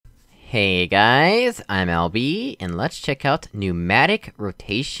Hey guys, I'm LB, and let's check out Pneumatic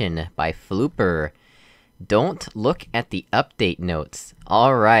Rotation by FLooper. Don't look at the update notes.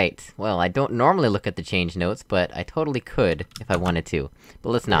 Alright, well, I don't normally look at the change notes, but I totally could, if I wanted to.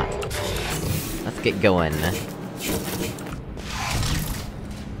 But let's not. Let's get going.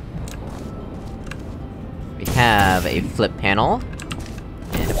 We have a flip panel,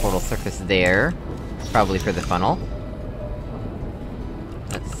 and a portal surface there, probably for the funnel.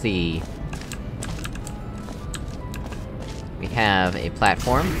 Let's see... We have a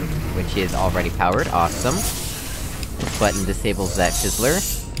platform, which is already powered, awesome. This button disables that fizzler.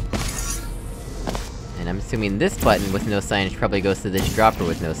 And I'm assuming this button with no signage probably goes to this dropper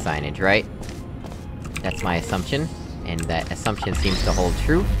with no signage, right? That's my assumption, and that assumption seems to hold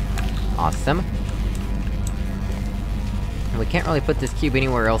true. Awesome. And we can't really put this cube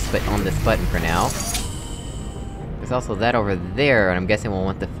anywhere else but on this button for now. There's also that over there, and I'm guessing we'll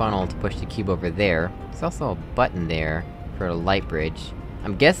want the funnel to push the cube over there. There's also a button there, for a light bridge.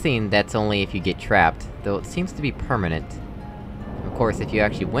 I'm guessing that's only if you get trapped, though it seems to be permanent. Of course, if you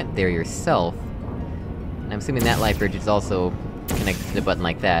actually went there yourself... And I'm assuming that light bridge is also connected to the button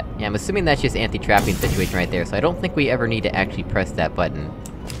like that. Yeah, I'm assuming that's just anti-trapping situation right there, so I don't think we ever need to actually press that button.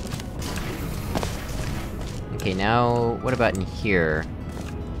 Okay, now... what about in here?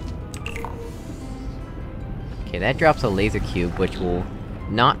 Okay, that drops a laser cube, which will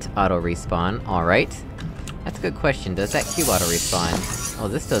not auto-respawn, alright. That's a good question, does that cube auto-respawn? Oh,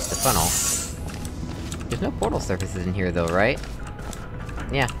 this does the funnel. There's no portal surfaces in here though, right?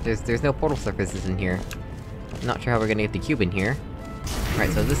 Yeah, there's no portal surfaces in here. I'm not sure how we're gonna get the cube in here. Right,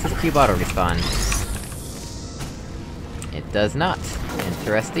 so this is cube auto-respawn. It does not.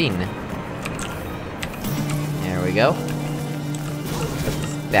 Interesting. There we go. Put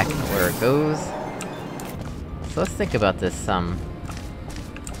this back where it goes. So let's think about this,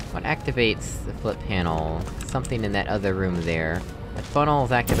 what activates the flip panel? Something in that other room there. The funnel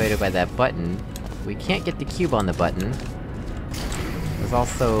is activated by that button. We can't get the cube on the button. There's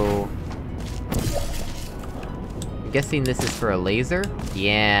also... I'm guessing this is for a laser?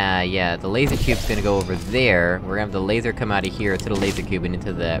 Yeah, the laser cube's gonna go over there. We're gonna have the laser come out of here to the laser cube and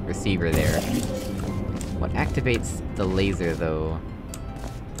into the receiver there. What activates the laser, though?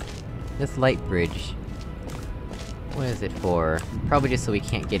 This light bridge. What is it for? Probably just so we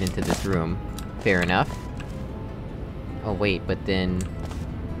can't get into this room. Fair enough. Oh wait, but then...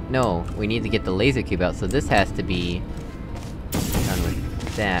 No, we need to get the laser cube out, so this has to be... done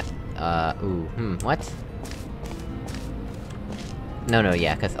with that. What? No,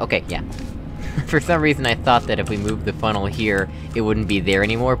 yeah, cause... okay, yeah. For some reason I thought that if we moved the funnel here, it wouldn't be there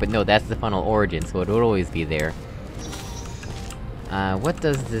anymore, but no, that's the funnel origin, so it would always be there. What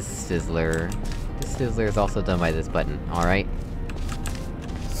does this fizzler... This fizzler is also done by this button, alright?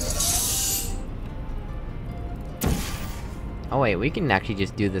 Oh wait, we can actually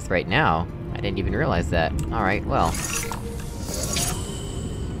just do this right now. I didn't even realize that. Alright, well...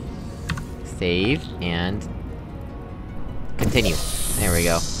 Save, and... continue. There we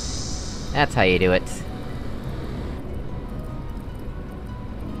go. That's how you do it.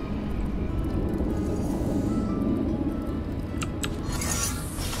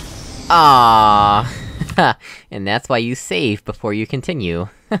 Ah, and that's why you save before you continue.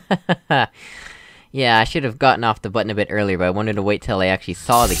 Yeah, I should have gotten off the button a bit earlier, but I wanted to wait till I actually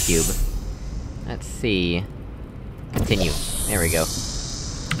saw the cube. Let's see... Continue. There we go.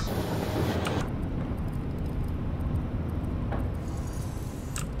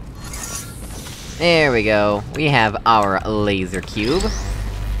 There we go. We have our laser cube.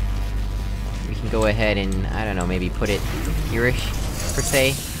 We can go ahead and, I don't know, maybe put it here-ish, per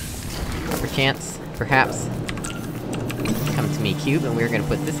se? Perchance, perhaps. Come to me, cube, and we're gonna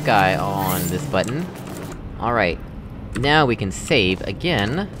put this guy on this button. Alright. Now we can save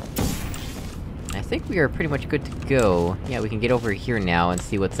again. I think we are pretty much good to go. Yeah, we can get over here now and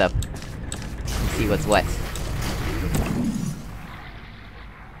see what's up. And see what's what.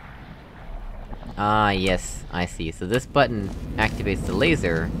 Ah, yes, I see. So this button activates the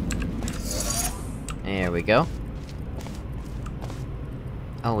laser. There we go.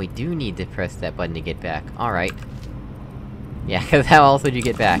 Oh, we do need to press that button to get back. Alright. Yeah, cause how else would you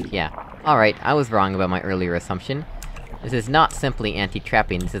get back? Yeah. Alright, I was wrong about my earlier assumption. This is not simply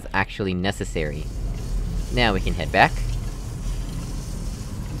anti-trapping, this is actually necessary. Now we can head back.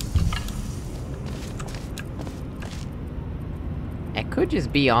 It could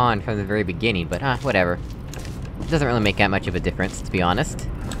just be on from the very beginning, but whatever. It doesn't really make that much of a difference, to be honest.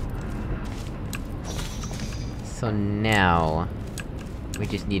 So now... we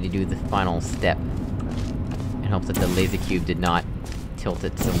just need to do the final step. In hopes that the laser cube did not tilt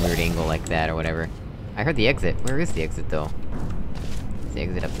it some weird angle like that, or whatever. I heard the exit. Where is the exit, though? Is the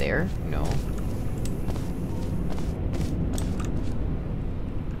exit up there? No.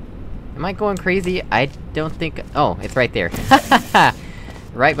 Am I going crazy? I don't think- oh, it's right there.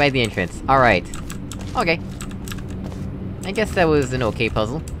 Right by the entrance. Alright. Okay. I guess that was an okay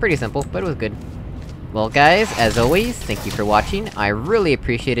puzzle. Pretty simple, but it was good. Well guys, as always, thank you for watching, I really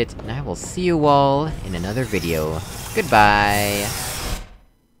appreciate it, and I will see you all in another video. Goodbye!